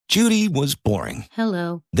Judy was boring.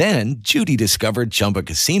 Hello. Then Judy discovered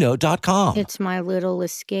ChumbaCasino.com. It's my little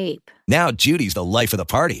escape. Now Judy's the life of the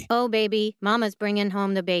party. Oh, baby, mama's bringing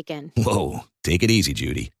home the bacon. Whoa, take it easy,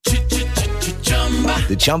 Judy.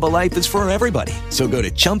 The Chumba life is for everybody. So go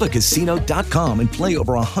to ChumbaCasino.com and play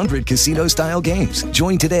over 100 casino-style games.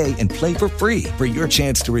 Join today and play for free for your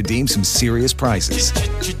chance to redeem some serious prizes.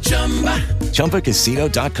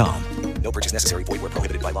 ChumbaCasino.com. No purchase necessary. Void where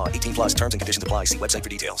prohibited by law. 18 plus terms and conditions apply. See website for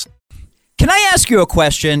details. Can I ask you a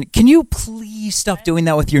question? Can you please stop doing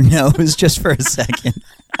that with your nose just for a second?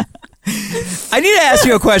 I need to ask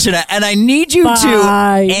you a question, and I need you to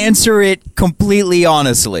answer it completely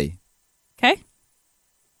honestly. Okay.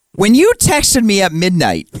 When you texted me at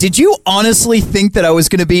midnight, did you honestly think that I was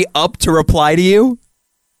going to be up to reply to you?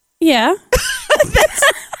 Yeah.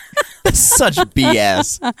 That's such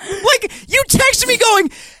BS. Like, you texted me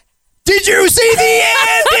going, did you see the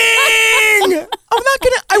ending?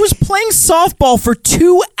 I was playing softball for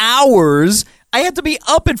 2 hours. I had to be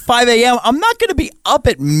up at 5 a.m. I'm not going to be up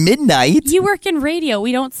at midnight. You work in radio.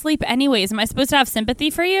 We don't sleep anyways. Am I supposed to have sympathy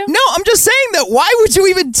for you? No, I'm just saying that. Why would you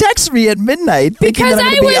even text me at midnight? Because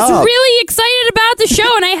I was really excited about the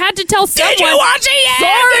show, and I had to tell someone. Did you watch it?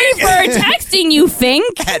 Sorry for texting you,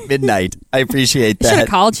 Fink. At midnight. I appreciate that. I should have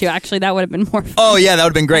called you, actually. That would have been more fun. Oh, yeah, that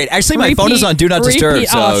would have been great. Actually, my phone is on Do Not Disturb,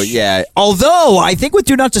 so yeah. Although, I think with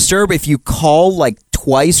Do Not Disturb, if you call like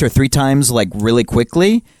twice or 3 times like really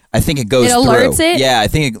quickly, I think it goes through. It alerts it? Yeah, I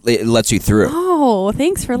think it lets you through. Oh,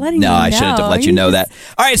 thanks for letting me know. No, I shouldn't have let you know that.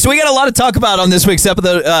 All right, so we got a lot to talk about on this week's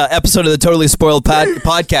episode of the Totally Spoiled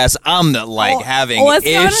podcast. I'm having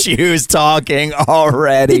issues talking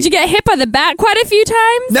already. Did you get hit by the bat quite a few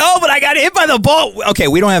times? No, but I got hit by the ball. Okay,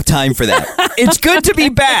 we don't have time for that. It's good to be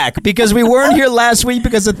back because we weren't here last week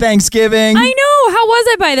because of Thanksgiving. I know. How was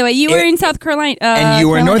it, by the way? You were in South Carolina. And you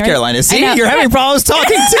were in North Carolina. See, you're having problems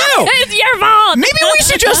talking too. It's your fault. Maybe we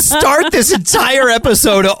should just start this entire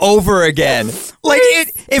episode over again. Like,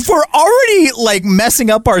 if we're already, messing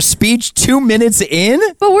up our speech 2 minutes in.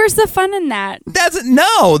 But where's the fun in that?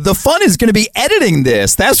 No, the fun is going to be editing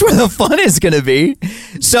this. That's where the fun is going to be.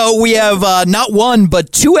 So we have not 1,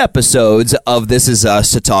 but 2 episodes of This Is Us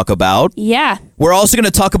to talk about. Yeah. We're also going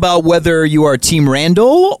to talk about whether you are Team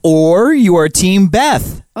Randall or you are Team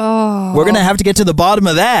Beth. Oh. We're going to have to get to the bottom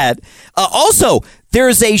of that. Also,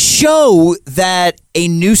 there's a show that a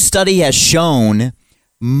new study has shown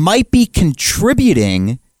might be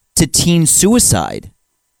contributing to teen suicide.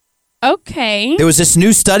 Okay. There was this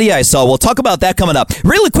new study I saw. We'll talk about that coming up.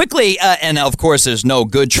 Really quickly, and of course there's no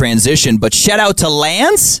good transition, but shout out to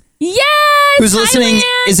Lance. Yes! Who's listening? Lance.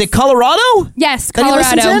 Is it Colorado? Yes, That Colorado.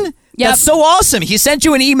 he listens in? Yep. That's so awesome. He sent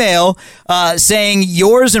you an email saying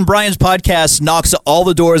yours and Brian's podcast knocks all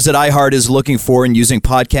the doors that iHeart is looking for in using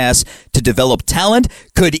podcasts to develop talent.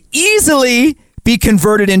 Could easily be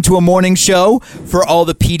converted into a morning show for all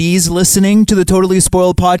the PDs listening to the Totally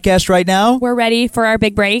Spoiled podcast right now. We're ready for our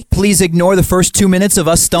big break. Please ignore the first 2 minutes of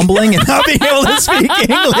us stumbling and not being able to speak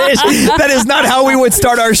English. That is not how we would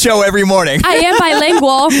start our show every morning. I am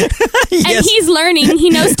bilingual, Yes. and he's learning. He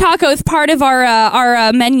knows taco is part of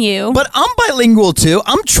our menu. But I'm bilingual too.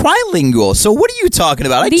 I'm trilingual. So what are you talking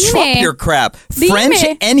about? I trump your crap. French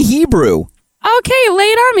and Hebrew. Okay, lay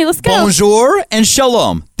it on me. Let's go. Bonjour and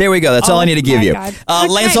shalom. There we go. That's all I need to give you.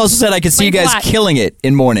 Lance also said I could see you guys killing it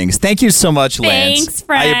in mornings. Thank you so much, Lance. Thanks,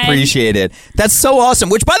 friend. I appreciate it. That's so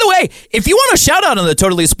awesome. Which, by the way, if you want a shout out on the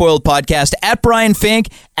Totally Spoiled podcast, at Brian Fink,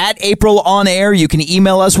 at April On Air, you can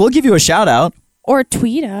email us. We'll give you a shout out. Or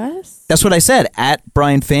tweet us. That's what I said. At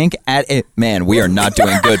Brian Fink. Man, we are not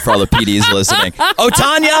doing good for all the PDs listening. Oh,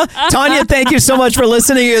 Tanya, thank you so much for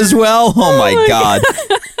listening as well. Oh my God.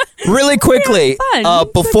 Really quickly,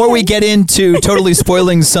 before we get into totally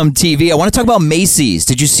spoiling some TV, I want to talk about Macy's.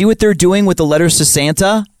 Did you see what they're doing with the letters to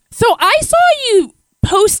Santa? So I saw you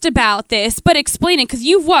post about this, but explain it, because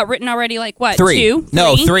you've written already 3.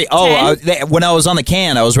 No, 3. Oh, when I was on the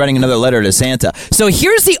can, I was writing another letter to Santa. So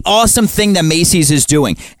here's the awesome thing that Macy's is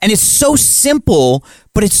doing. And it's so simple,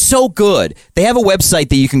 but it's so good. They have a website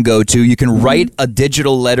that you can go to. You can write a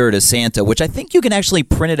digital letter to Santa, which I think you can actually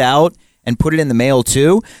print it out and put it in the mail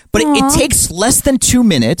too. But it takes less than 2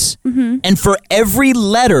 minutes. And for every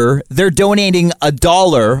letter, they're donating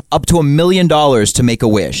 $1 up to $1 million to make a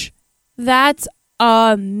wish. That's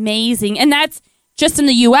amazing. And that's just in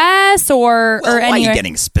the U.S. or Why are you anywhere?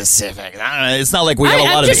 getting specific? I don't know. It's not like we have a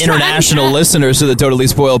lot of international listeners to the Totally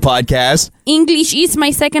Spoiled podcast. English is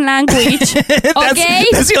my second language. Okay?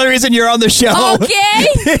 That's the only reason you're on the show. Okay?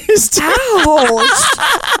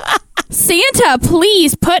 Ouch. Santa,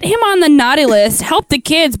 please put him on the naughty list. Help the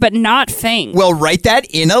kids, but not Fink. Well, write that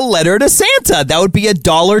in a letter to Santa. That would be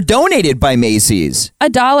 $1 donated by Macy's.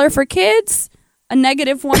 $1 for kids, a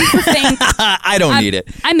 -1 for Fink. I don't need it.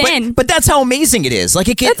 I'm in. But that's how amazing it is.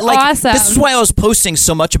 That's awesome. This is why I was posting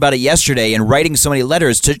so much about it yesterday and writing so many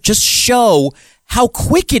letters to just show how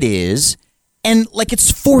quick it is, and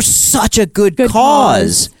it's for such a good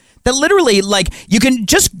cause. That literally, you can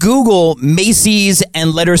just Google Macy's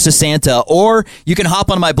and Letters to Santa, or you can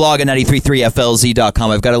hop on my blog at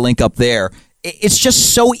 933flz.com. I've got a link up there. It's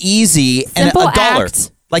just so easy. Simple and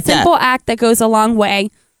 $1. Act. Simple act that goes a long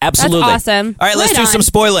way. Absolutely. That's awesome. All right, let's do some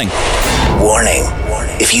spoiling. Warning.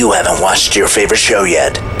 If you haven't watched your favorite show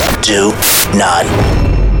yet, do not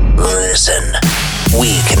listen.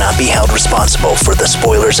 We cannot be held responsible for the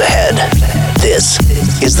spoilers ahead. This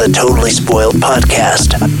is the Totally Spoiled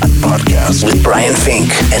Podcast with Brian Fink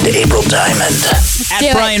and April Diamond.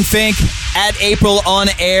 At Brian Fink, at April on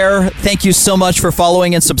air. Thank you so much for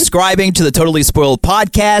following and subscribing to the Totally Spoiled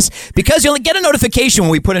Podcast, because you'll get a notification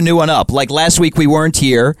when we put a new one up. Like last week, we weren't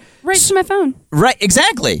here. Right to my phone. Right,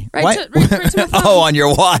 exactly. Right to my phone. Oh, on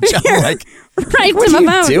your watch. I'm like, right what to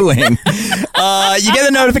my are you phone. doing? You get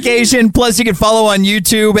a notification. Plus, you can follow on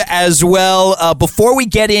YouTube as well. Before we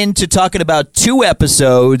get into talking about 2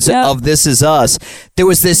 episodes of This Is Us, there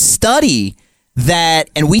was this study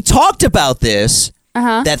and we talked about this,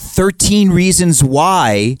 that 13 Reasons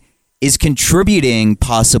Why is contributing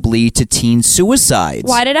possibly to teen suicides.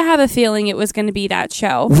 Why did I have a feeling it was going to be that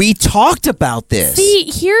show? We talked about this.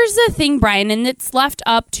 See, here's the thing, Brian, and it's left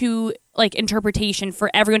up to interpretation for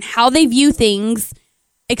everyone, how they view things,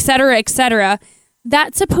 etc., etc.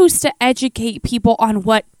 That's supposed to educate people on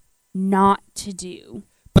what not to do.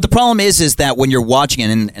 But the problem is that when you're watching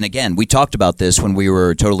it, and again, we talked about this when we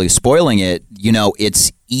were totally spoiling it,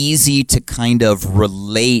 it's easy to kind of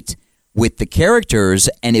relate with the characters,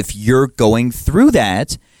 and if you're going through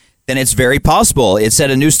that, then it's very possible. It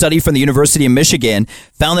said a new study from the University of Michigan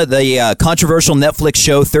found that the controversial Netflix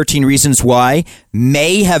show 13 Reasons Why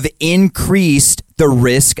may have increased the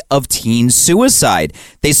risk of teen suicide.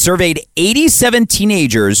 They surveyed 87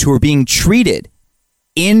 teenagers who were being treated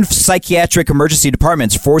in psychiatric emergency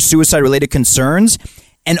departments for suicide-related concerns,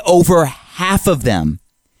 and over half of them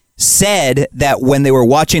said that when they were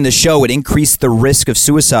watching the show, it increased the risk of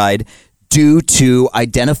suicide due to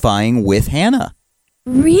identifying with Hannah.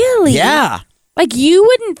 Really? Yeah. You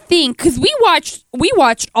wouldn't think, because we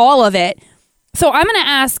watched all of it. So I'm going to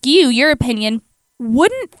ask you your opinion.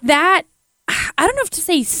 Wouldn't that, I don't know if to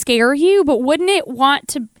say scare you, but wouldn't it want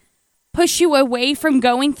to push you away from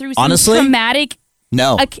going through some traumatic?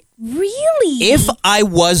 No. Really? If I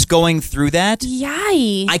was going through that,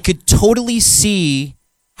 Yikes. I could totally see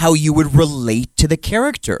how you would relate to the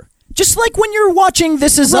character. Just like when you're watching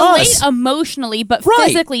This Is Us. Relate emotionally, but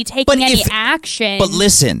physically taking any action. But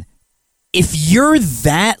listen, if you're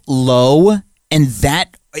that low and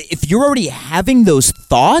if you're already having those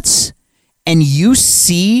thoughts and you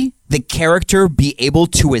see the character be able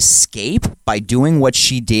to escape by doing what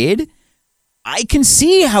she did, I can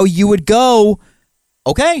see how you would go,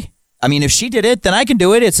 okay, I mean, if she did it, then I can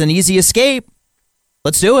do it. It's an easy escape.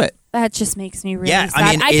 Let's do it. That just makes me really sad.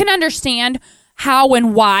 I mean, I can understand how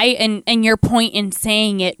and why and your point in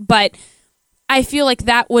saying it, but I feel like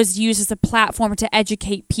that was used as a platform to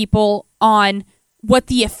educate people on what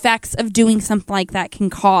the effects of doing something like that can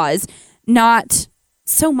cause. Not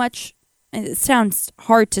so much, it sounds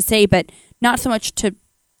hard to say, but not so much to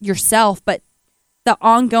yourself, but the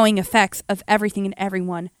ongoing effects of everything and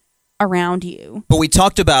everyone around you. But we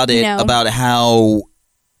talked about it, about how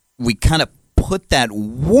we kind of put that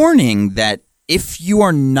warning that if you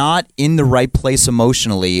are not in the right place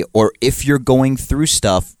emotionally, or if you're going through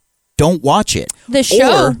stuff, don't watch it. The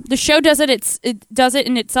show does it does it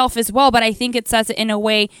in itself as well, but I think it says it in a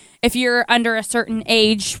way, if you're under a certain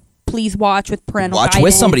age, please watch with parental guidance. Watch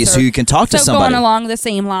with somebody so you can talk to somebody. Going along the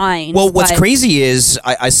same lines. Well, what's crazy is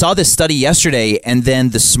I saw this study yesterday, and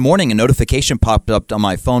then this morning a notification popped up on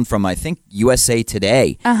my phone from, I think, USA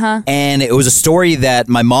Today. And it was a story that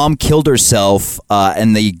my mom killed herself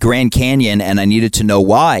in the Grand Canyon, and I needed to know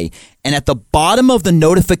why. And at the bottom of the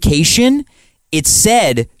notification, it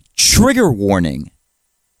said, trigger warning.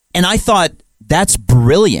 And I thought, that's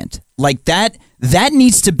brilliant. Like, that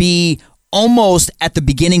needs to be almost at the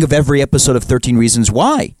beginning of every episode of 13 Reasons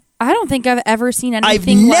Why. I don't think I've ever seen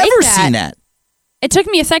anything I've like that. never seen that. It took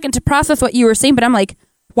me a second to process what you were saying, but I'm like,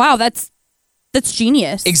 wow, that's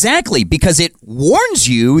genius. Exactly, because it warns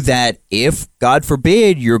you that if, God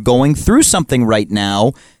forbid, you're going through something right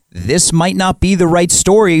now, this might not be the right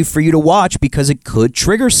story for you to watch because it could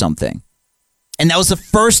trigger something. And that was the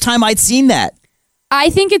first time I'd seen that. I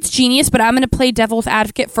think it's genius, but I'm going to play devil's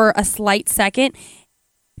advocate for a slight second.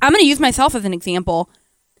 I'm going to use myself as an example.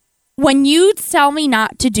 When you tell me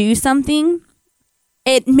not to do something,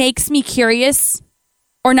 it makes me curious,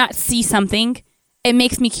 or not see something. It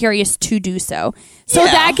makes me curious to do so. So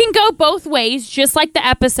that can go both ways, just like the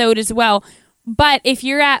episode as well. But if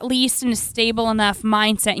you're at least in a stable enough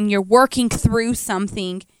mindset and you're working through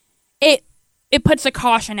something, it puts a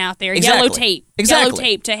caution out there. Exactly. Yellow tape. Exactly. Yellow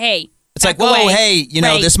tape to, hey, it's like, whoa, away. hey,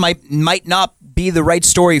 Right. this might not be the right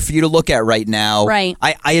story for you to look at right now. Right.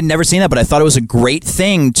 I had never seen that, but I thought it was a great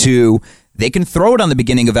thing to... They can throw it on the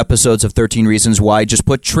beginning of episodes of 13 Reasons Why. Just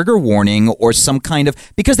put trigger warning or some kind of...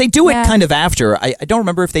 Because they do it kind of after. I don't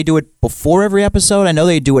remember if they do it before every episode. I know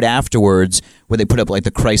they do it afterwards, where they put up like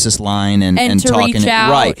the crisis line and to talking. reach out.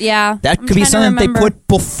 Right. Yeah. That I'm could be trying to something that they remember. put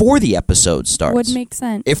before the episode starts. Would make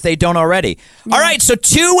sense. If they don't already. All right, so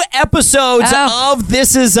 2 episodes of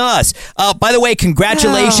This Is Us. By the way,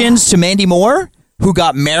 congratulations to Mandy Moore, who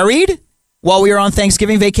got married while we were on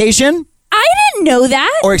Thanksgiving vacation. I didn't know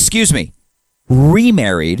that. Or excuse me,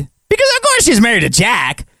 remarried. Because of course she's married to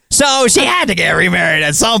Jack. So she had to get remarried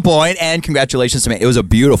at some point. And congratulations to me. It was a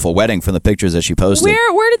beautiful wedding from the pictures that she posted.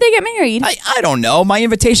 Where did they get married? I don't know. My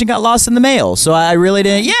invitation got lost in the mail. So I really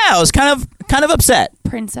didn't. Yeah, I was kind of upset.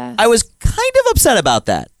 Princess. I was kind of upset about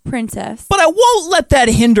that. Princess. But I won't let that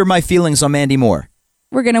hinder my feelings on Mandy Moore.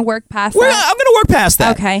 We're going to work past I'm that. going to work past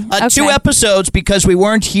that. Okay. 2 episodes because we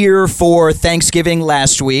weren't here for Thanksgiving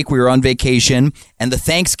last week. We were on vacation. And the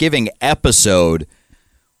Thanksgiving episode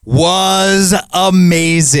was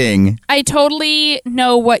amazing. I totally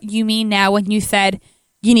know what you mean now when you said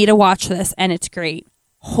you need to watch this and it's great.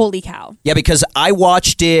 Holy cow. Yeah, because I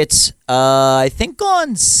watched it, I think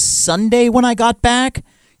on Sunday when I got back.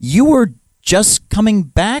 You were just coming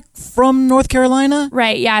back from North Carolina?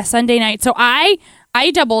 Right, yeah, Sunday night. So I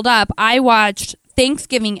doubled up. I watched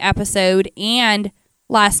Thanksgiving episode and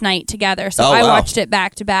last night together. So I watched it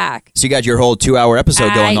back to back. So you got your whole 2-hour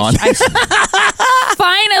episode going on.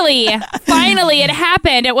 Finally, it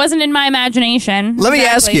happened. It wasn't in my imagination. Let me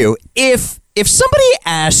ask you, if somebody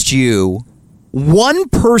asked you one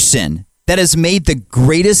person that has made the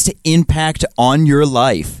greatest impact on your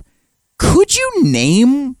life, could you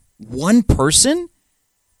name one person?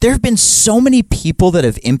 There have been so many people that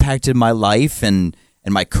have impacted my life and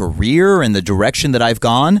my career and the direction that I've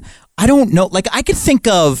gone. I don't know. Like, I could think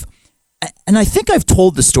of, and I think I've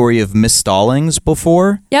told the story of Miss Stallings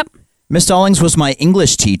before. Yep. Miss Stallings was my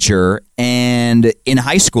English teacher, and in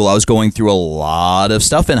high school, I was going through a lot of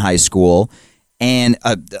stuff in high school, and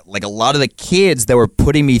like a lot of the kids that were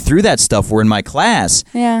putting me through that stuff were in my class.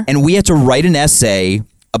 Yeah. And we had to write an essay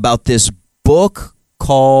about this book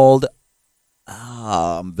called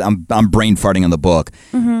I'm brain farting on the book.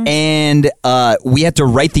 Mm-hmm. And we had to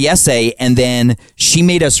write the essay, and then she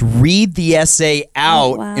made us read the essay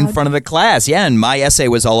out in front of the class. Yeah, and my essay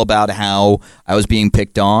was all about how I was being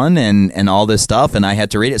picked on and all this stuff, and I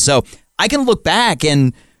had to read it. So I can look back,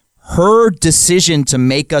 and her decision to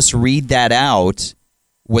make us read that out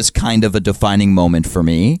was kind of a defining moment for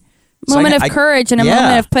me. Moment of courage and a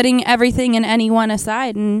moment of putting everything and anyone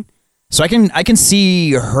aside. And so I can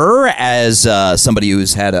see her as somebody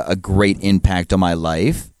who's had a great impact on my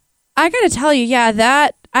life. I got to tell you,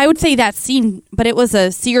 that I would say that scene, but it was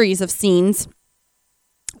a series of scenes,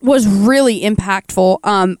 was really impactful.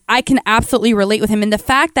 I can absolutely relate with him. And the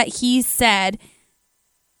fact that he said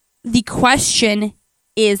the question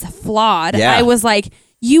is flawed. Yeah. I was like,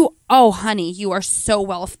 honey, you are so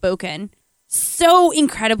well-spoken. So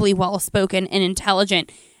incredibly well-spoken and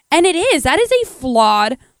intelligent. And it is. That is a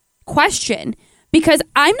flawed question, because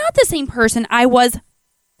I'm not the same person I was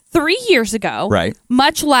 3 years ago, right?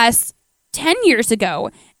 Much less 10 years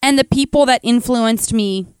ago. And the people that influenced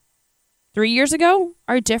me 3 years ago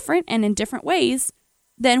are different and in different ways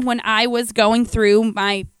than when I was going through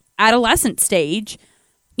my adolescent stage,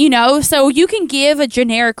 so you can give a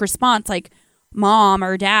generic response like mom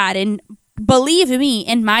or dad, and believe me,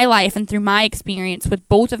 in my life and through my experience with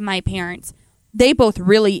both of my parents, they both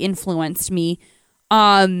really influenced me.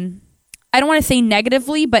 I don't want to say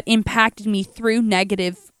negatively, but impacted me through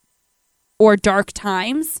negative or dark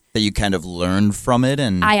times. That you kind of learned from it,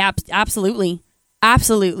 and I absolutely.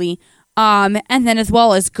 And then as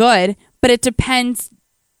well as good, but it depends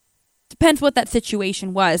what that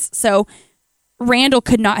situation was. So Randall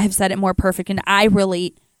could not have said it more perfect, and I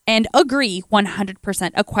relate and agree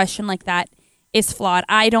 100%. A question like that is flawed.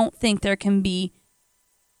 I don't think there can be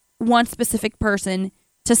one specific person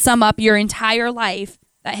to sum up your entire life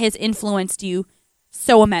that has influenced you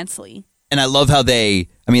so immensely. And I love how they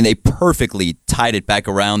perfectly tied it back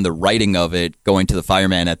around the writing of it, going to the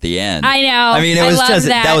fireman at the end. I know. I mean, it was love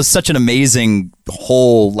that was such an amazing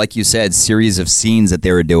whole, like you said, series of scenes that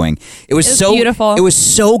they were doing. It was so beautiful. It was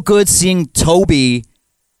so good seeing Toby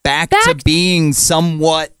back to being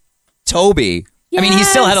somewhat Toby. Yes. I mean, he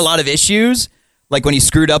still had a lot of issues. Like when he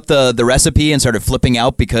screwed up the recipe and started flipping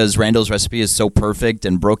out because Randall's recipe is so perfect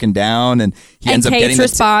and broken down, and he ends up getting Kate's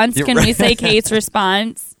response. Can we say Kate's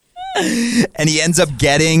response? And he ends up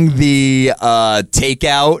getting the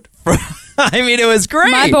takeout. I mean, it was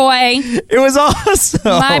great. My boy. It was awesome.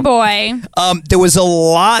 My boy. There was a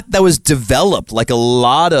lot that was developed, like a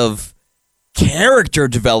lot of character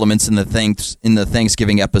developments in the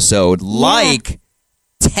Thanksgiving episode, like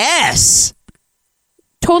Tess.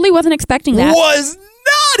 Totally wasn't expecting that. Was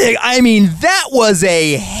not. I mean, that was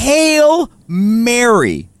a Hail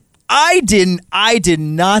Mary. I did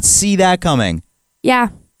not see that coming. Yeah.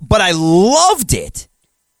 But I loved it.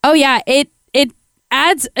 Oh yeah, it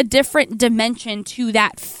adds a different dimension to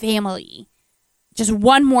that family. Just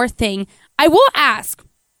one more thing. I will ask,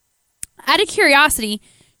 out of curiosity,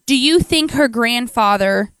 do you think her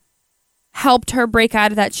grandfather helped her break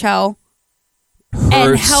out of that shell?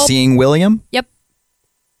 Her seeing William? Yep.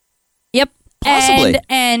 Possibly.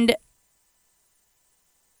 And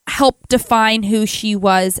help define who she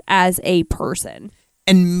was as a person.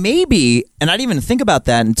 And maybe, and I didn't even think about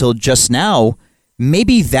that until just now,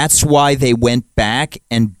 maybe that's why they went back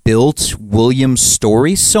and built William's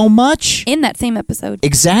story so much. In that same episode.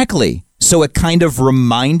 Exactly. So it kind of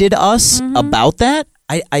reminded us about that.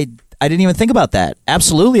 I didn't even think about that.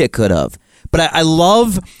 Absolutely it could have. But I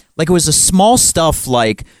love, like, it was the small stuff,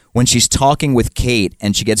 like when she's talking with Kate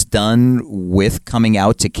and she gets done with coming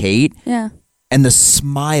out to Kate. Yeah. And the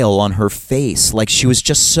smile on her face, like she was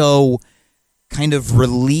just so kind of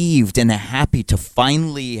relieved and happy to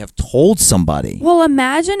finally have told somebody. Well,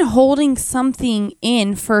 imagine holding something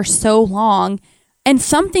in for so long and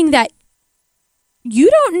something that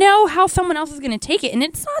you don't know how someone else is going to take it. And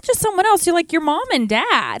it's not just someone else. You're like your mom and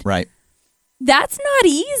dad. Right. That's not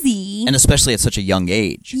easy. And especially at such a young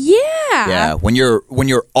age. Yeah. Yeah. When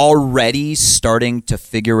you're already starting to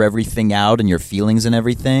figure everything out and your feelings and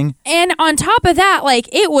everything. And on top of that, like,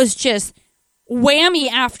 it was just whammy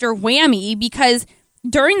after whammy, because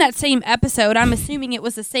during that same episode, I'm assuming it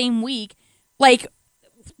was the same week, like,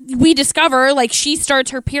 we discover, like, she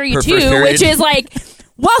starts her period too, which is like,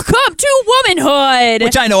 welcome to womanhood.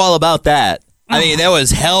 Which I know all about that. I mean, that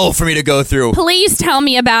was hell for me to go through. Please tell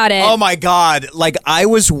me about it. Oh my God. Like, I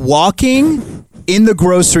was walking in the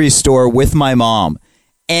grocery store with my mom,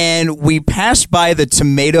 and we passed by the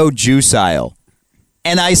tomato juice aisle.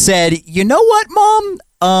 And I said, you know what, Mom?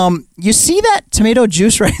 You see that tomato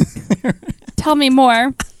juice right there? Tell me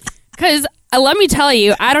more. Because let me tell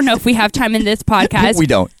you, I don't know if we have time in this podcast. We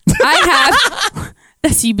don't. I have.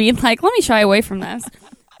 That's you being like, let me shy away from this.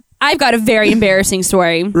 I've got a very embarrassing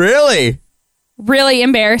story. Really? Really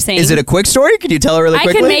embarrassing. Is it a quick story? Can you tell it really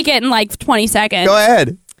quickly? I can make it in like 20 seconds. Go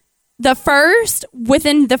ahead.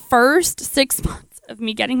 Within the first 6 months of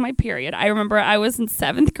me getting my period, I remember I was in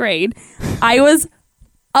 7th grade. I was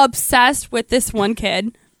obsessed with this one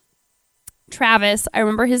kid, Travis. I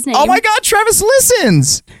remember his name. Oh my God, Travis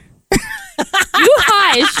listens. You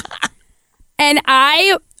hush. And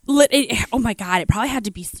oh my God, it probably had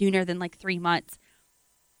to be sooner than like 3 months.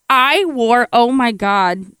 I wore, oh my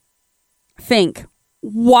God, think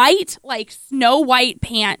white, like Snow White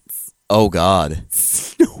pants. Oh God.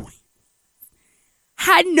 Snow White.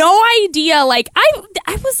 Had no idea. Like I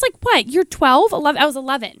was like, what? You're 12, 11. I was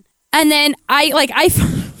 11. And then I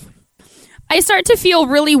start to feel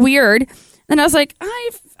really weird. And I was like, I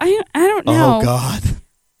don't know. Oh God.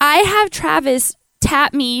 I have Travis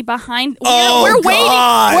tap me behind. We're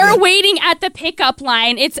God. We're waiting at the pickup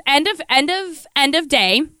line. It's end of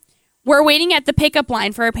day. We're waiting at the pickup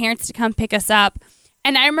line for our parents to come pick us up.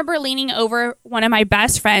 And I remember leaning over one of my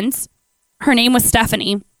best friends. Her name was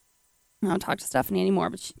Stephanie. I don't talk to Stephanie anymore,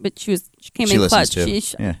 but she came in clutch.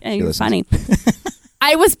 She was funny.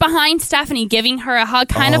 I was behind Stephanie, giving her a hug,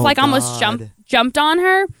 kind of like God. Almost jumped on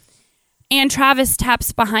her. And Travis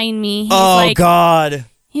taps behind me. He's God.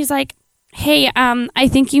 He's like, hey, I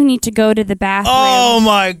think you need to go to the bathroom. Oh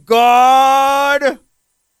my God.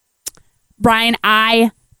 Brian, I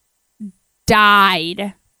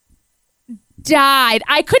died.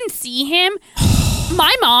 I couldn't see him.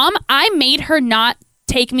 My mom, I made her not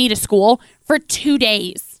take me to school for 2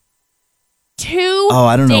 days. 2 days. Oh,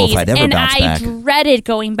 I don't know if I'd ever bounce back. And I dreaded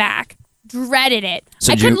going back. Dreaded it.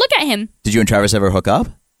 So I couldn't look at him. Did you and Travis ever hook up?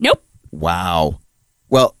 Nope. Wow.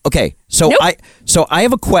 Well, okay. So nope. I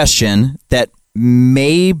have a question that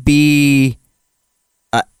maybe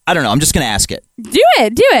I don't know. I'm just going to ask it. Do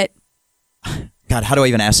it. God, how do I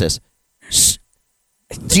even ask this?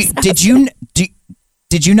 Did you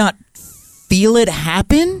not feel it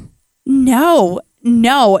happen? No.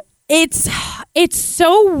 It's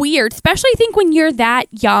so weird, especially I think when you're that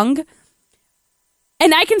young.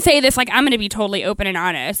 And I can say this, like, I'm going to be totally open and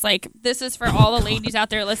honest. Like, this is for all the ladies out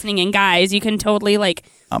there listening, and guys, you can totally, like,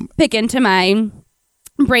 pick into my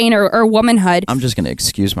brain or womanhood. I'm just going to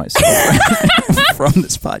excuse myself from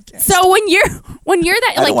this podcast. So when you're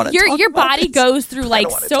that, like, your body goes through, like,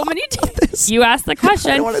 so many... You asked the question.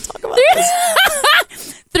 I don't want to talk about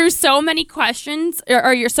this. Through so many questions,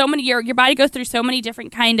 or your body goes through so many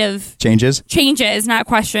different kind of... Changes, not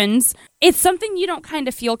questions. It's something you don't kind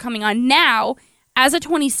of feel coming on now. As a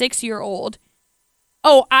 26-year-old,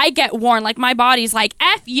 I get warned. Like, my body's like,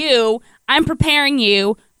 F you, I'm preparing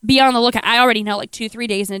you. Be on the lookout. I already know, like, 2-3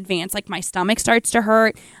 days in advance. Like, my stomach starts to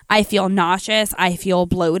hurt. I feel nauseous. I feel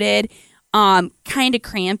bloated, kind of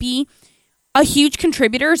crampy. A huge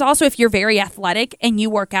contributor is also if you're very athletic and you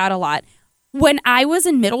work out a lot. When I was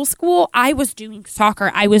in middle school, I was doing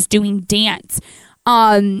soccer. I was doing dance.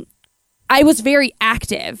 I was very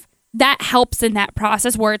active. That helps in that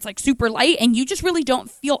process where it's like super light and you just really don't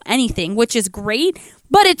feel anything, which is great.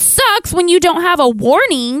 But it sucks when you don't have a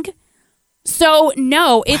warning. So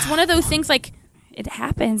no, it's one of those things like it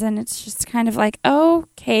happens and it's just kind of like,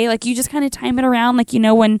 okay, like you just kind of time it around like you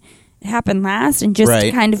know when it happened last and just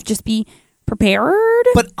kind of just be prepared.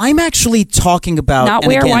 But I'm actually talking about not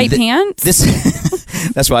wear white pants.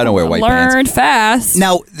 That's why I don't wear white pants. Learn fast.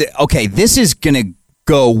 Now, this is going to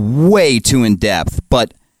go way too in depth,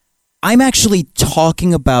 but I'm actually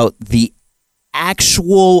talking about the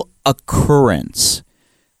actual occurrence.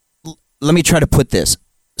 Let me try to put this.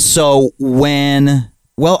 So when,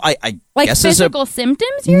 I like guess physical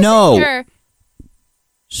symptoms? No.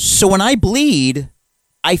 So when I bleed,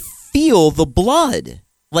 I feel the blood.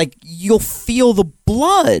 Like you'll feel the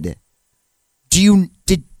blood. Do you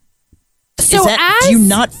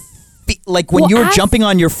not like when you're jumping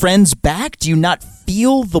on your friend's back? Do you not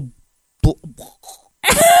feel the?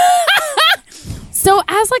 So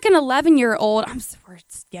as like an 11-year-old, we're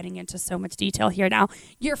getting into so much detail here now.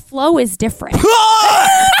 Your flow is different.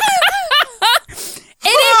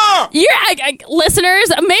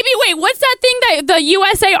 Listeners, maybe wait. What's that thing that the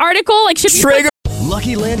USA article like should trigger?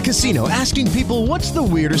 Lucky Land Casino asking people, "What's the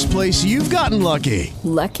weirdest place you've gotten lucky?"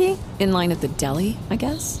 Lucky? In line at the deli, I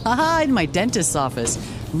guess. Aha, in my dentist's office.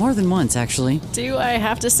 More than once, actually. Do I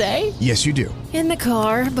have to say? Yes, you do. In the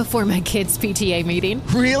car before my kids' PTA meeting.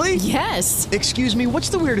 Really? Yes. Excuse me, what's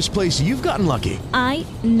the weirdest place you've gotten lucky? I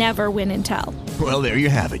never win and tell. Well, there you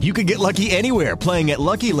have it. You can get lucky anywhere, playing at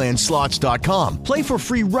LuckyLandSlots.com. Play for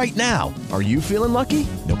free right now. Are you feeling lucky?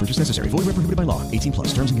 No purchase necessary. Void where prohibited by law.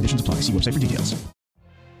 18+. Terms and conditions apply. See website for details.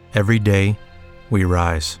 Every day, we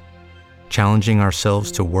rise, challenging ourselves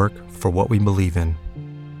to work for what we believe in.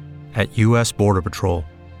 At U.S. Border Patrol,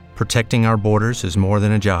 protecting our borders is more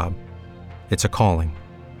than a job. It's a calling.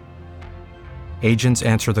 Agents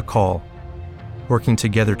answer the call, working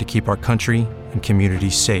together to keep our country and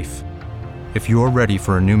communities safe. If you're ready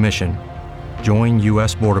for a new mission, join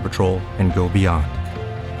U.S. Border Patrol and go beyond.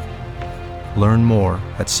 Learn more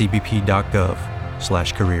at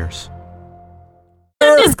cbp.gov/careers.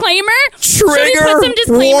 Disclaimer. Trigger put some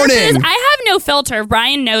disclaimers warning. I have no filter.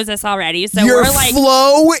 Brian knows this already, so Your we're like,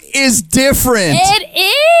 flow is different.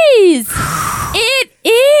 It is.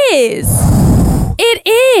 It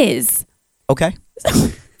is. Okay,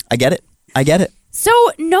 I get it. So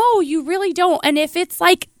no, you really don't. And if it's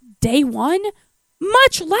like day 1,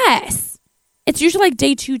 much less. It's usually like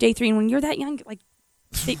day 2, day 3, and when you're that young, like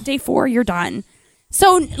day 4, you're done.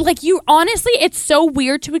 So like you honestly, it's so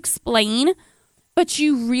weird to explain. But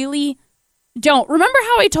you really don't. Remember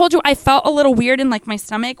how I told you I felt a little weird and like my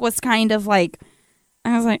stomach was kind of like,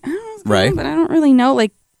 I was like, right, but I don't really know.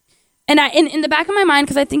 Like, and I in the back of my mind,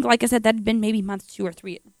 because I think, like I said, that had been maybe month 2 or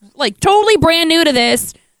 3, like totally brand new to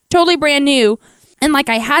this, totally brand new. And like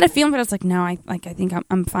I had a feeling, but I was like, no, I think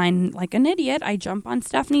I'm fine. Like an idiot, I jump on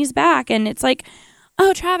Stephanie's back, and it's like,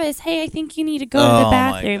 oh, Travis, hey, I think you need to go to the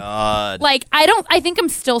bathroom. My God. Like I think I'm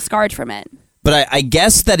still scarred from it. But I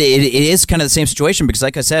guess that it is kind of the same situation because,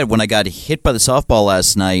 like I said, when I got hit by the softball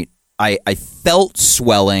last night, I felt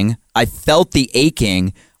swelling. I felt the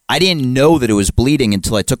aching. I didn't know that it was bleeding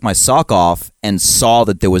until I took my sock off and saw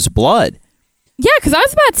that there was blood. Yeah, because I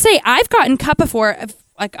was about to say, I've gotten cut before.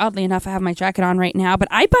 Like, oddly enough, I have my jacket on right now, but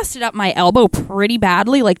I busted up my elbow pretty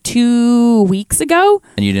badly like 2 weeks ago.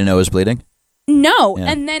 And you didn't know it was bleeding? No.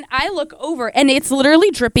 Yeah. And then I look over, and it's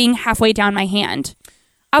literally dripping halfway down my hand.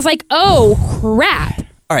 I was like, oh, crap.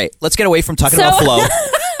 All right, let's get away from talking about Flo.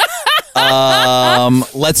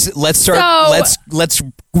 Let's start. Let's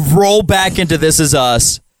roll back into This Is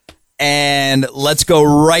Us, and let's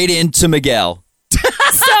go right into Miguel.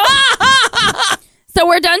 So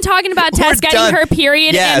we're done talking about Tess getting her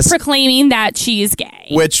period and proclaiming that she's gay.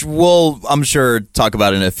 Which we'll, I'm sure, talk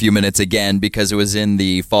about in a few minutes again because it was in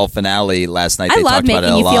the fall finale last night. I love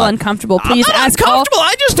making you feel uncomfortable. Please ask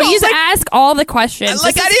all the questions.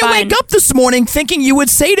 Like, I didn't wake up this morning thinking you would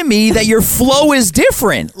say to me that your flow is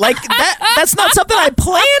different. Like, that's not something I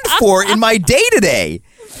planned for in my day-to-day.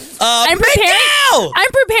 I'm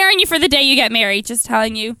preparing you for the day you get married, just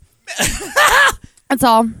telling you. That's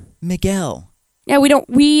all. Miguel. Yeah,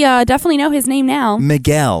 we definitely know his name now.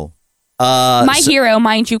 Miguel. My hero,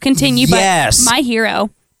 mind you. Continue, yes. But my hero.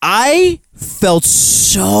 I felt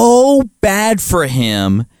so bad for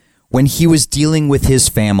him when he was dealing with his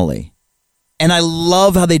family. And I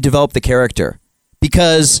love how they developed the character.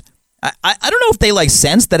 Because I don't know if they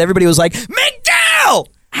sensed that everybody was like, Miguel!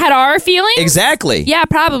 Had our feelings? Exactly. Yeah,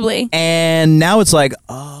 probably. And now it's like,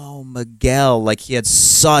 oh, Miguel, he had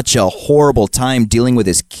such a horrible time dealing with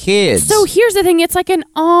his kids. So here's the thing. It's like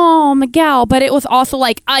Miguel, but it was also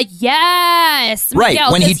like a yes, right,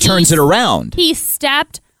 Miguel, when he turns it around. He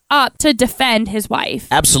stepped up to defend his wife.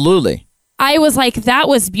 Absolutely. I was like, that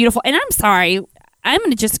was beautiful. And I'm sorry. I'm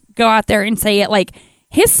going to just go out there and say it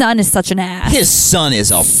his son is such an ass. His son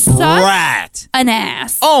is a brat. An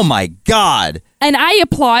ass. Oh, my God. And I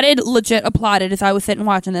legit applauded as I was sitting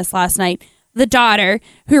watching this last night. The daughter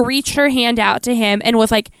who reached her hand out to him and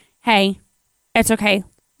was like, hey, it's okay.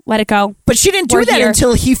 Let it go. But she didn't do that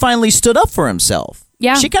until he finally stood up for himself.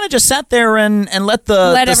 Yeah. She kind of just sat there and let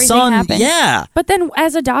the son happen. Yeah. But then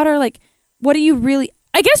as a daughter, what do you really...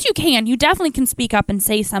 I guess you can. You definitely can speak up and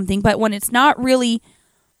say something. But when it's not really...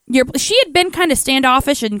 She had been kind of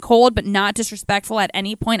standoffish and cold, but not disrespectful at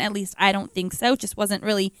any point. At least I don't think so. Just wasn't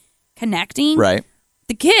really connecting. Right.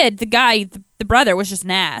 The kid, the guy, the brother was just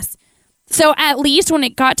an ass. So at least when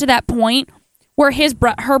it got to that point where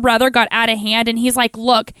her brother got out of hand and he's like,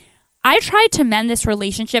 look, I tried to mend this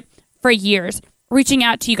relationship for years, reaching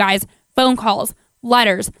out to you guys, phone calls,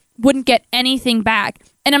 letters, wouldn't get anything back.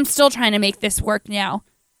 And I'm still trying to make this work now.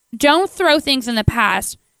 Don't throw things in the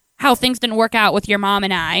past, how things didn't work out with your mom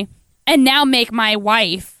and I, and now make my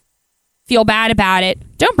wife feel bad about it.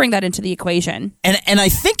 Don't bring that into the equation. And I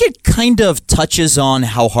think it kind of touches on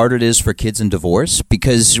how hard it is for kids in divorce,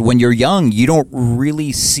 because when you're young, you don't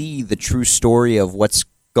really see the true story of what's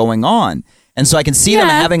going on. And so I can see them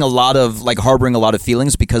having a lot of, harboring a lot of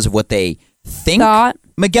feelings because of what they think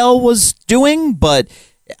Miguel was doing. But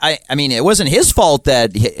I mean, it wasn't his fault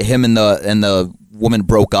that him and the woman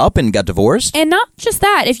broke up and got divorced. And not just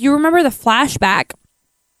that. If you remember the flashback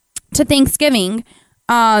to Thanksgiving,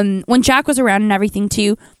 when Jack was around and everything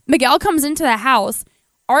too, Miguel comes into the house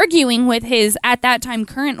arguing with his, at that time,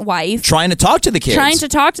 current wife. Trying to talk to the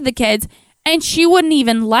kids. And she wouldn't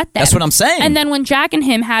even let them. That's what I'm saying. And then when Jack and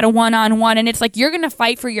him had a one-on-one, and it's like, you're going to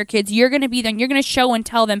fight for your kids. You're going to be there. And you're going to show and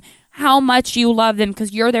tell them how much you love them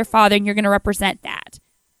because you're their father and you're going to represent that.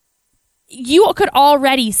 You could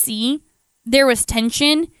already see there was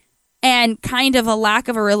tension and kind of a lack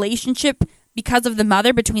of a relationship because of the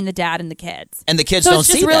mother between the dad and the kids. And the kids don't see that.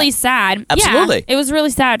 So it's just really sad. Absolutely. Yeah, it was really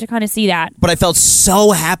sad to kind of see that. But I felt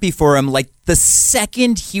so happy for him. The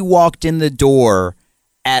second he walked in the door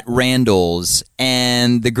at Randall's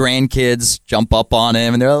and the grandkids jump up on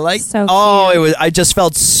him and they're like, so I just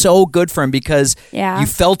felt so good for him because you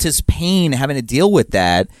felt his pain having to deal with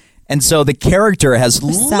that. And so the character has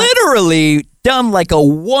literally done a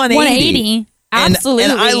 180. Absolutely.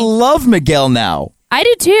 And I love Miguel now. I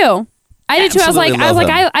do too.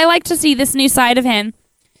 I like to see this new side of him.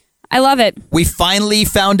 I love it. We finally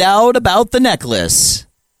found out about the necklace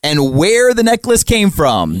and where the necklace came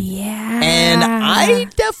from. Yeah. And I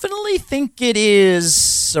definitely think it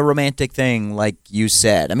is a romantic thing, like you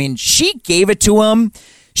said. I mean, she gave it to him.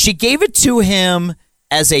 She gave it to him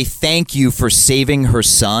as a thank you for saving her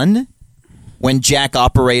son when Jack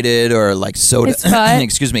operated or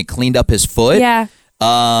cleaned up his foot. Yeah.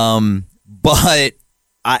 But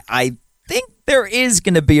I think there is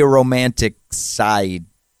going to be a romantic side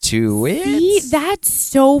to it. See, that's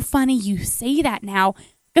so funny you say that now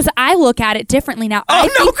because I look at it differently now.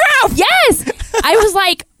 Crap! Yes! I was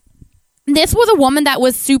like, this was a woman that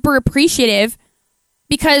was super appreciative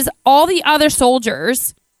because all the other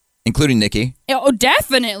soldiers... Including Nikki. Oh,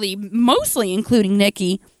 definitely. Mostly including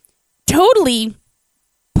Nikki. Totally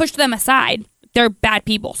pushed them aside. They're bad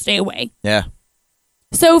people. Stay away. Yeah.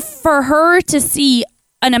 So for her to see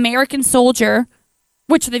an American soldier,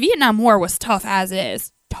 which the Vietnam War was tough as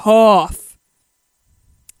is. tough,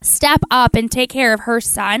 step up and take care of her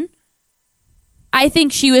son, I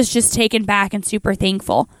think she was just taken back and super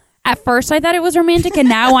thankful. At first, I thought it was romantic, and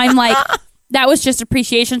now I'm like, that was just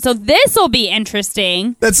appreciation. So this will be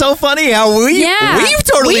interesting. That's so funny how we've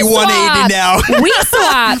totally 180 now. We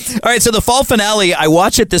swapped. All right, so the fall finale, I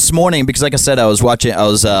watched it this morning because, like I said, I was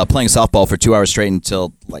playing softball for 2 hours straight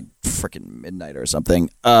until like freaking midnight or something.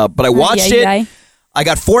 But I watched it. I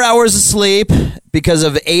got 4 hours of sleep because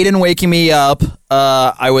of Aiden waking me up.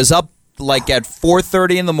 I was up like at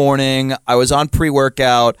 4:30 in the morning. I was on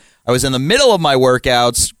pre-workout. I was in the middle of my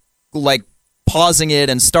workouts, like pausing it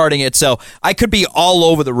and starting it, so I could be all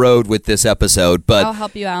over the road with this episode, but I'll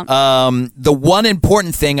help you out. The one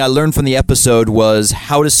important thing I learned from the episode was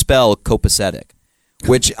how to spell copacetic,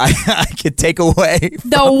 which I could take away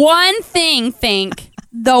the one thing, Fink.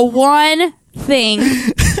 The one thing.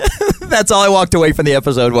 That's all I walked away from the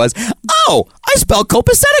episode was, oh, I spelled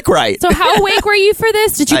copacetic right. So how awake were you for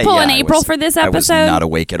this? Did you pull an April for this episode? I was not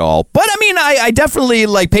awake at all. But I mean, I definitely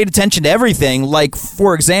like paid attention to everything. Like,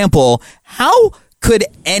 for example, how could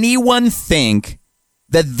anyone think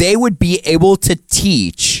that they would be able to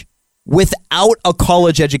teach without a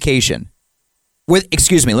college education?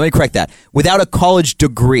 Excuse me, let me correct that. Without a college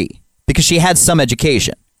degree, because she had some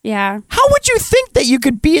education. Yeah. How would you think that you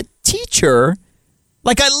could be a teacher?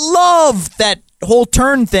 Like, I love that whole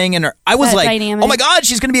turn thing, and I was like, dynamic. Oh my God,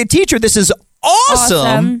 she's going to be a teacher. This is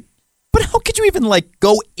awesome. But how could you even like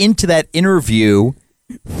go into that interview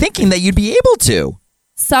thinking that you'd be able to?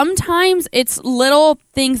 Sometimes it's little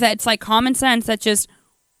things that it's like common sense that just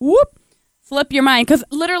flip your mind. Because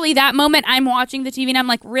literally that moment I'm watching the TV and I'm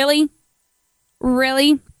like, really?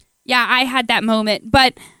 Really? Yeah, I had that moment.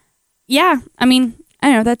 But yeah, I mean, I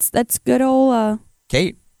don't know. That's good old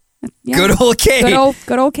Kate. Yeah. Good old Kate.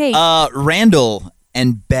 Good old Kate. Randall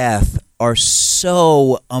and Beth are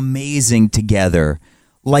so amazing together.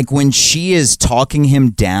 Like when she is talking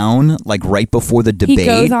him down, like right before the debate. He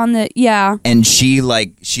goes on and she's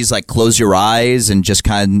like, close your eyes, and just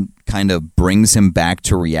kind of brings him back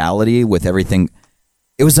to reality with everything.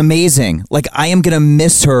 It was amazing. Like, I am gonna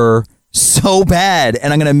miss her so bad,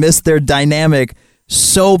 and I'm gonna miss their dynamic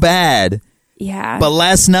so bad. Yeah. But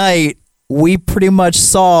last night we pretty much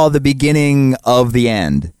saw the beginning of the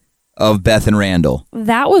end of Beth and Randall.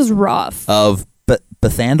 That was rough. Of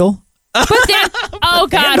Bethandle? Oh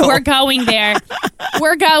God, we're going there.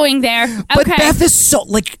 We're going there. Okay. But Beth is so,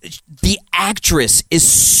 like, the actress is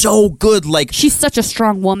so good. Like, she's such a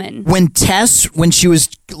strong woman. When Tess comes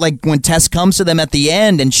to them at the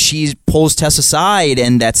end and she pulls Tess aside,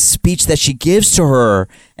 and that speech that she gives to her,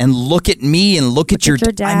 and look at me and look at your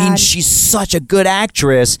dad. I mean, she's such a good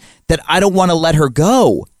actress that I don't want to let her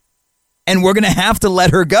go. And we're going to have to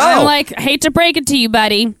let her go. I'm like, hate to break it to you,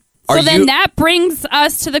 buddy. So then that brings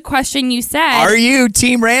us to the question you said. Are you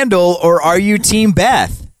Team Randall or are you Team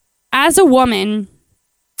Beth? As a woman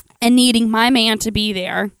and needing my man to be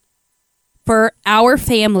there for our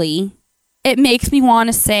family, it makes me want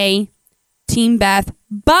to say Team Beth.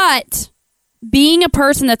 But being a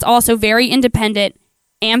person that's also very independent,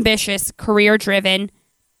 ambitious, career-driven,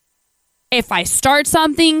 if I start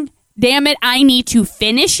something, damn it, I need to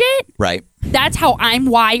finish it. Right. That's how I'm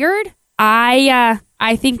wired.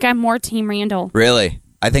 I think I'm more Team Randall. Really?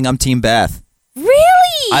 I think I'm Team Beth.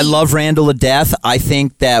 Really? I love Randall to death. I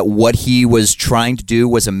think that what he was trying to do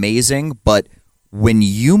was amazing, but when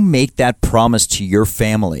you make that promise to your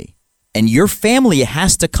family, and your family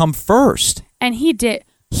has to come first. And he did.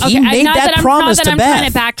 He made that promise to Beth.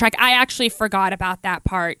 I'm trying to backtrack. I actually forgot about that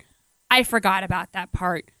part.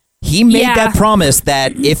 He made that promise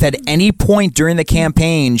that if at any point during the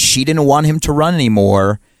campaign she didn't want him to run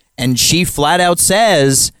anymore, and she flat out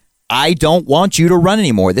says, I don't want you to run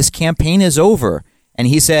anymore. This campaign is over. And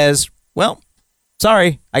he says, well,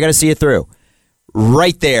 sorry, I got to see it through.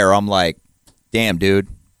 Right there, I'm like, damn, dude.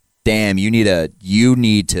 Damn, you need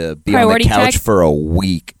to be Priority on the couch check. for a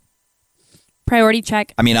week. Priority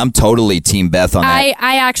check. I mean, I'm totally Team Beth on that.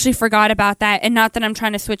 I actually forgot about that. And not that I'm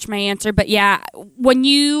trying to switch my answer, but yeah, when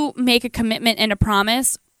you make a commitment and a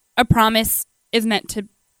promise is meant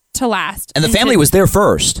to last. And the family was there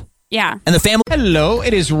first. Yeah. And the family. Hello,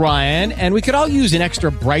 it is Ryan, and we could all use an extra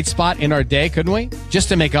bright spot in our day, couldn't we? Just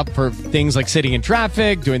to make up for things like sitting in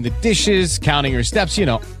traffic, doing the dishes, counting your steps,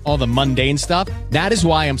 all the mundane stuff. That is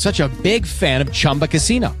why I'm such a big fan of Chumba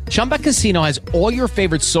Casino. Chumba Casino has all your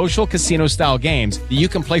favorite social casino style games that you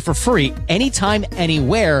can play for free anytime,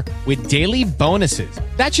 anywhere with daily bonuses.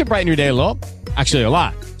 That should brighten your day a little. Actually, a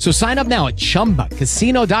lot. So sign up now at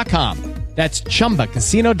ChumbaCasino.com. That's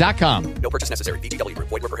ChumbaCasino.com. No purchase necessary. VGW Group.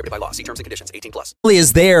 Void where prohibited by law. See terms and conditions. 18+.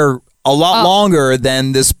 Is there a lot longer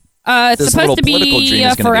than this. It's this supposed little to political be dream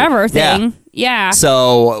is a gonna forever be. thing. Yeah.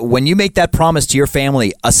 So when you make that promise to your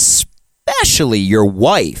family, especially your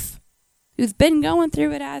wife, who's been going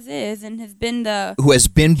through it as is and has been who has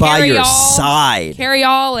been by your side, carry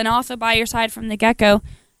all, and also by your side from the get-go.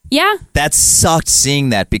 Yeah. That sucked seeing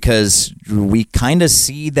that, because we kind of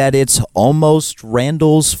see that it's almost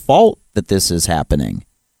Randall's fault that this is happening.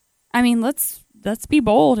 I mean, let's be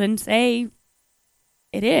bold and say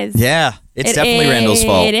it is. Yeah, it's definitely Randall's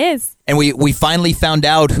fault. It is. And we finally found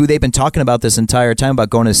out who they've been talking about this entire time about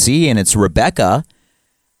going to see, and it's Rebecca,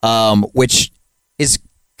 which is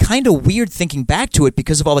kind of weird thinking back to it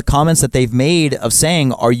because of all the comments that they've made of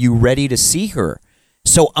saying, are you ready to see her?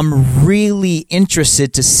 So I'm really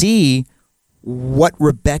interested to see what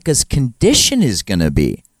Rebecca's condition is going to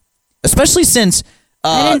be, especially since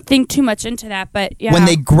I didn't think too much into that, but yeah. When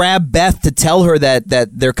they grab Beth to tell her that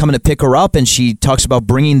they're coming to pick her up, and she talks about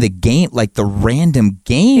bringing the game, like the random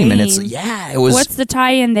game, and it's it was. What's the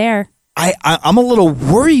tie-in there? I'm a little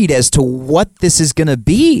worried as to what this is going to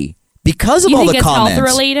be because of all the comments. Health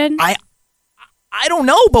related? I don't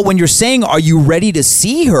know, but when you're saying, "Are you ready to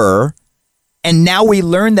see her?" and now we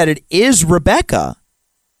learn that it is Rebecca,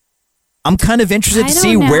 I'm kind of interested to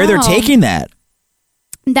see where they're taking that.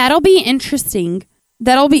 That'll be interesting.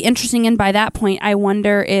 And by that point, I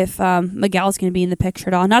wonder if Miguel's going to be in the picture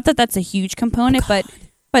at all. Not that that's a huge component,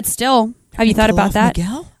 but still, have you thought about that?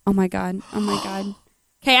 Miguel? Oh my god!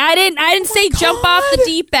 Okay, I didn't say jump off the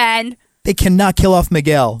deep end. They cannot kill off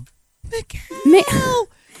Miguel.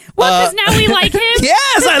 Well, because now we like him.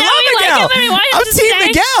 Yes, I love Miguel. I'm Team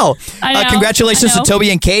Miguel. I know, congratulations to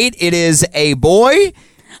Toby and Kate. It is a boy.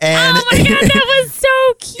 And oh my god, that was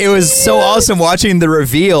so cute. It was so awesome watching the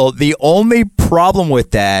reveal. The only problem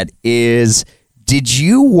with that is, did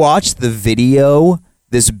you watch the video,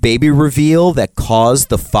 this baby reveal that caused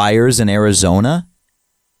the fires in Arizona?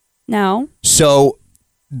 No. So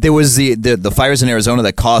there was the fires in Arizona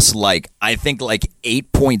that cost I think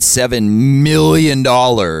 $8.7 million.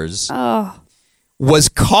 Oh. Was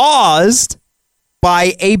caused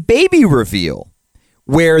by a baby reveal,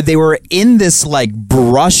 where they were in this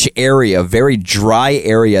brush area, very dry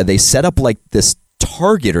area. They set up this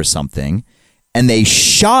target or something, and they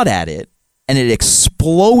shot at it, and it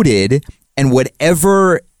exploded, and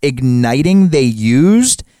whatever igniting they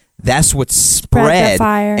used, that's what spread. The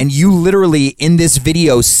fire. And you literally, in this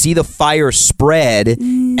video, see the fire spread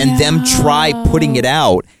and them try putting it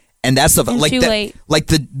out. And that's the late.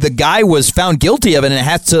 The guy was found guilty of it and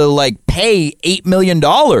had to pay $8 million.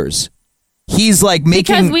 He's making,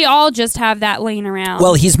 because we all just have that laying around.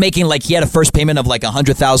 Well, he's making he had a first payment of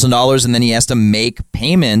 $100,000, and then he has to make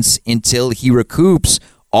payments until he recoups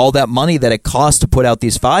all that money that it costs to put out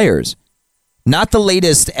these fires. Not the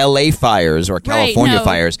latest LA fires or California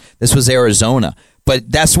fires. This was Arizona.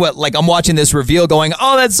 But that's what, I'm watching this reveal going,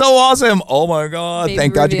 oh, that's so awesome. Oh, my God. Baby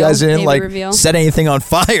Thank God you guys didn't, set anything on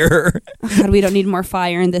fire. Oh, God, we don't need more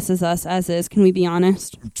fire, and This Is Us as is. Can we be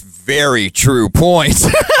honest? Very true point.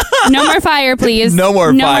 No more fire, please. No more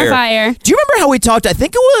fire. No more fire. Do you remember how we talked, I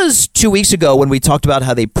think it was 2 weeks ago, when we talked about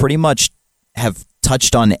how they pretty much have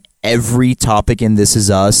touched on every topic in This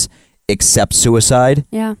Is Us except suicide?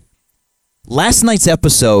 Yeah. Last night's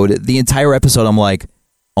episode, the entire episode, I'm like,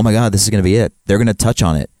 oh my God, this is going to be it. They're going to touch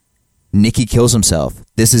on it. Nicky kills himself.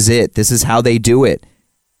 This is it. This is how they do it.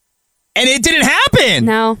 And it didn't happen.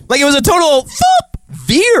 No. It was a total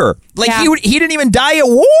veer. He didn't even die at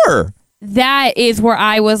war. That is where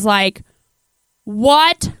I was like,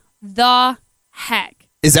 what the heck?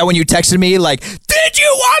 Is that when you texted me did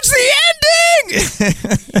you watch the ending?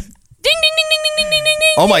 Ding, ding, ding, ding, ding, ding, ding,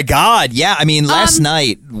 ding. Oh my God. Yeah. I mean, last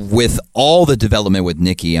night with all the development with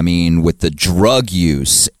Nicky, with the drug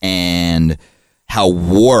use and how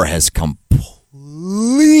war has completely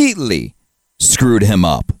screwed him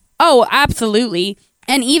up. Oh, absolutely.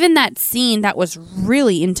 And even that scene that was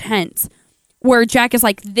really intense where Jack is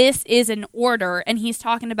like, this is an order. And he's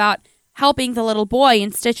talking about helping the little boy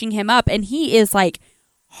and stitching him up. And he is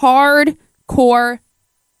hardcore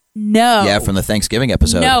no. Yeah, from the Thanksgiving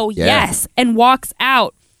episode. No, yeah. Yes. And walks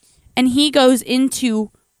out. And he goes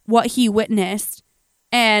into what he witnessed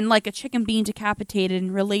and a chicken being decapitated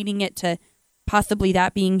and relating it to possibly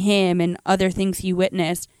that being him and other things he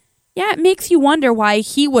witnessed. Yeah, it makes you wonder why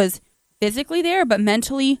he was physically there, but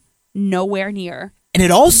mentally nowhere near. And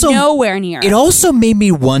it also nowhere near. It also made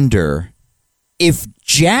me wonder if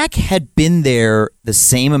Jack had been there the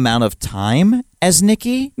same amount of time as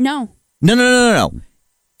Nicky. No. No.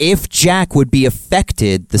 If Jack would be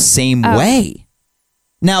affected the same way.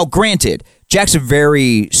 Now, granted, Jack's a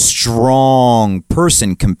very strong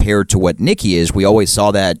person compared to what Nikki is. We always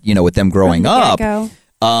saw that, with them growing up.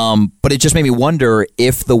 But it just made me wonder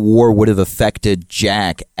if the war would have affected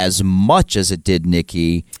Jack as much as it did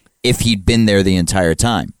Nikki if he'd been there the entire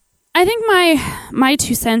time. I think my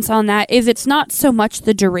 2 cents on that is it's not so much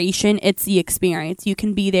the duration, it's the experience. You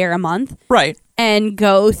can be there a month. Right. And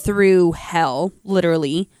go through hell,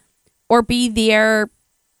 literally. Or be there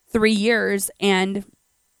 3 years and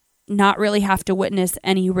not really have to witness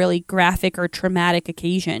any really graphic or traumatic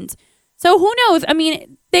occasions. So who knows? I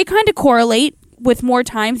mean, they kind of correlate. With more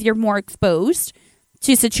times, you're more exposed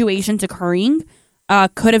to situations occurring.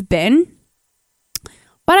 Could have been.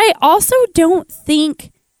 But I also don't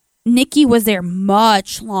think Nikki was there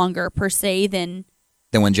much longer, per se, than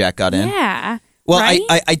when Jack got in? Yeah. Well, right?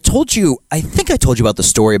 I told you, I think I told you about the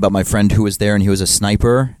story about my friend who was there and he was a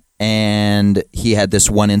sniper. And he had this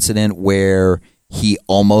one incident where he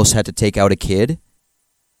almost had to take out a kid.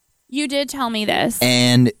 You did tell me this.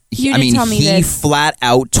 And he flat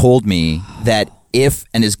out told me that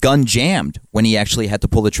and his gun jammed when he actually had to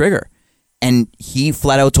pull the trigger. And he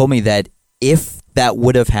flat out told me that if that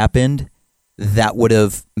would have happened, that would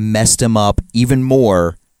have messed him up even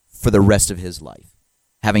more for the rest of his life.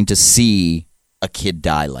 Having to see a kid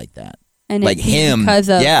die like that. And like him,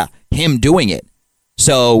 him doing it.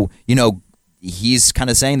 So, he's kind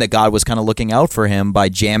of saying that God was kind of looking out for him by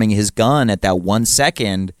jamming his gun at that 1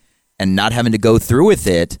 second and not having to go through with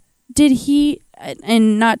it. Did he,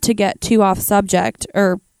 and not to get too off subject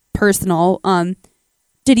or personal,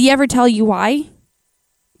 did he ever tell you why?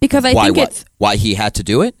 Because why he had to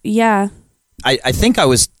do it? Yeah. I think I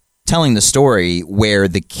was telling the story where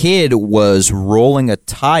the kid was rolling a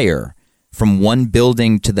tire from one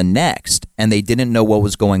building to the next, and they didn't know what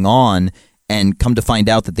was going on, and come to find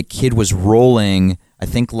out that the kid was rolling, I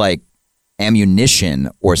think, like ammunition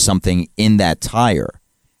or something in that tire.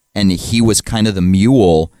 And he was kind of the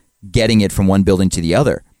mule getting it from one building to the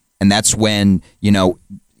other. And that's when,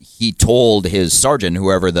 he told his sergeant,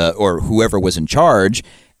 whoever was in charge,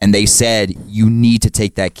 and they said, you need to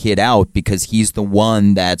take that kid out because he's the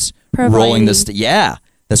one that's rolling the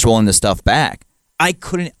that's rolling the stuff back. I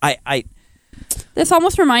couldn't This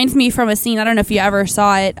almost reminds me from a scene, I don't know if you ever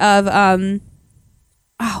saw it, of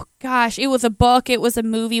oh gosh, it was a book, it was a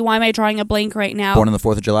movie. Why am I drawing a blank right now? Born on the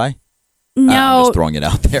 4th of July? No. I'm just throwing it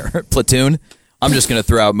out there. Platoon? I'm just going to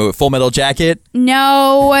throw out Full Metal Jacket?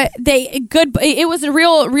 No, it was a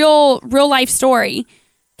real life story.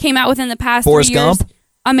 Came out within the past Forrest 3 years. Gump?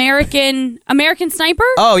 American Sniper?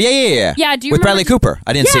 Oh, yeah. Yeah, do you with remember? Bradley Cooper.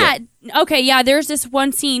 I didn't see it. Okay, yeah, there's this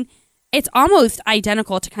one scene. It's almost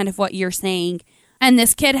identical to kind of what you're saying. And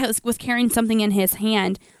this kid was carrying something in his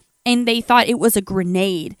hand, and they thought it was a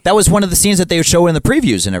grenade. That was one of the scenes that they would show in the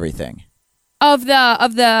previews and everything. Of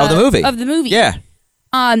the movie. Yeah.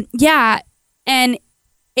 Yeah. And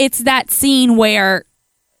it's that scene where,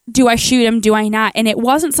 do I shoot him? Do I not? And it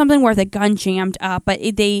wasn't something where the gun jammed up, but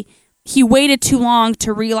he waited too long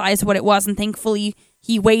to realize what it was, and thankfully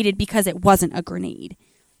he waited because it wasn't a grenade.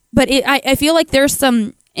 But I feel like there's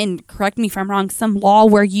some, and correct me if I'm wrong, some law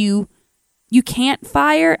where you can't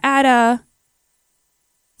fire at a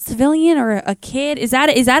civilian or a kid. Is that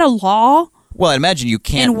a law? Well, I imagine you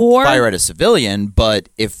can't fire at a civilian, but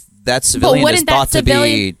if that civilian is thought to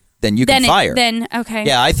be, then you can fire. Then, okay.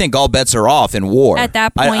 Yeah, I think all bets are off in war. At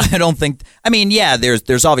that point. I don't think,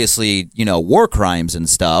 there's obviously, war crimes and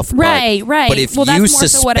stuff. Right. But if that's you more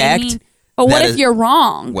suspect. So what I mean. But what if you're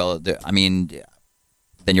wrong? Well, then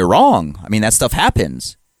you're wrong. That stuff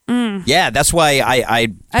happens. Yeah, that's why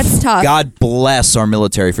that's tough. God bless our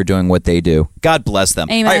military for doing what they do. God bless them.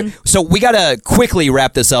 Amen. All right, so we got to quickly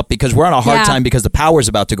wrap this up because we're on a hard time because the power's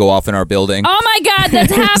about to go off in our building. Oh my God,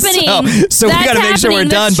 that's happening. so we got to make sure we're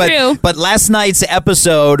done. But last night's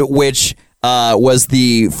episode, which was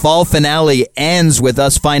the fall finale, ends with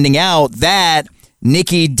us finding out that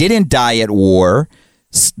Nikki didn't die at war.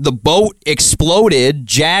 The boat exploded.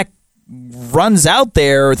 Jack runs out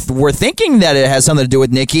there. We're thinking that it has something to do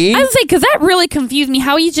with Nikki. I was like, because that really confused me.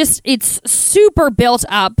 How it's super built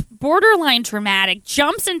up, borderline traumatic,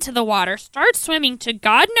 jumps into the water, starts swimming to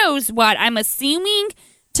God knows what. I'm assuming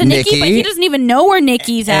to Nikki, but he doesn't even know where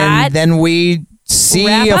Nikki's at. And then we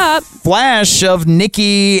see a flash of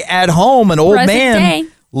Nikki at home, an old present man. Day.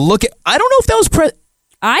 I don't know if that was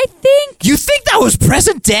I think. You think that was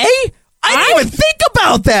present day? I didn't even think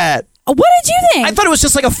about that. What did you think? I thought it was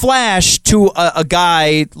just like a flash to a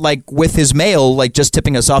guy like with his mail, like just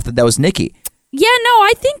tipping us off that was Nikki. Yeah, no,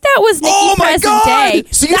 I think that was Nikki present day.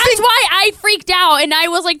 So that's why I freaked out, and I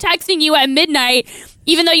was like texting you at midnight,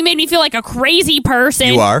 even though you made me feel like a crazy person.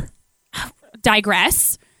 You are.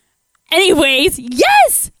 Digress. Anyways,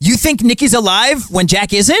 yes. You think Nikki's alive when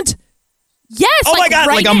Jack isn't? Yes. Oh my God!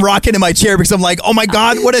 Right Like I'm rocking in my chair because I'm like, oh my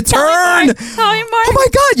God, what a turn! Tell me more. Oh my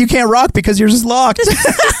God, you can't rock because yours is locked.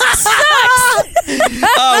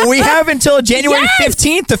 We have until January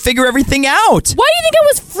 15th to figure everything out. Why do you think I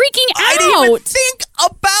was freaking out? I didn't even think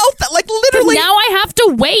about that. Like literally. Now I have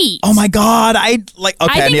to wait. Oh my God! Okay,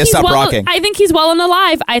 I need to stop rocking. I think he's well and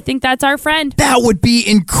alive. I think that's our friend. That would be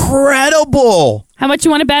incredible. How much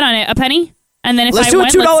you want to bet on it? A penny? And then if Let's I do win,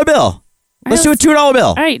 a $2 bill. Let's do a $2 bill.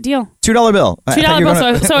 All right, deal. $2 bill. $2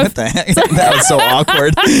 bill. So what the heck? That was so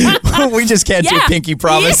awkward. We just can't do pinky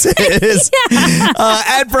promises.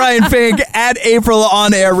 At Brian Fink, at April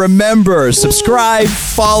on air. Remember, subscribe,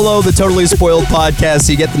 follow the Totally Spoiled podcast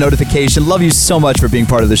so you get the notification. Love you so much for being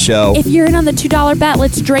part of the show. If you're in on the $2 bet,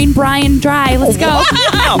 let's drain Brian dry. Let's go.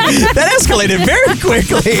 Wow, that escalated very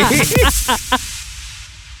quickly.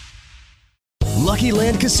 Lucky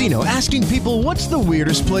Land Casino, asking people, what's the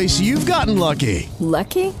weirdest place you've gotten lucky?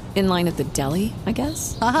 Lucky? In line at the deli, I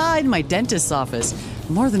guess? Aha, in my dentist's office.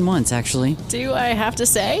 More than once, actually. Do I have to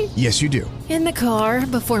say? Yes, you do. In the car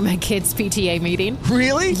before my kids' PTA meeting.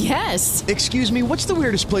 Really? Yes. Excuse me, what's the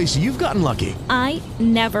weirdest place you've gotten lucky? I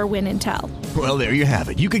never win and tell. Well, there you have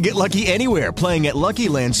it. You can get lucky anywhere, playing at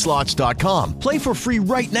LuckyLandSlots.com. Play for free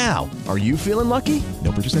right now. Are you feeling lucky?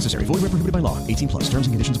 No purchase necessary. Void where prohibited by law. 18+. Terms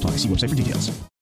and conditions apply. See website for details.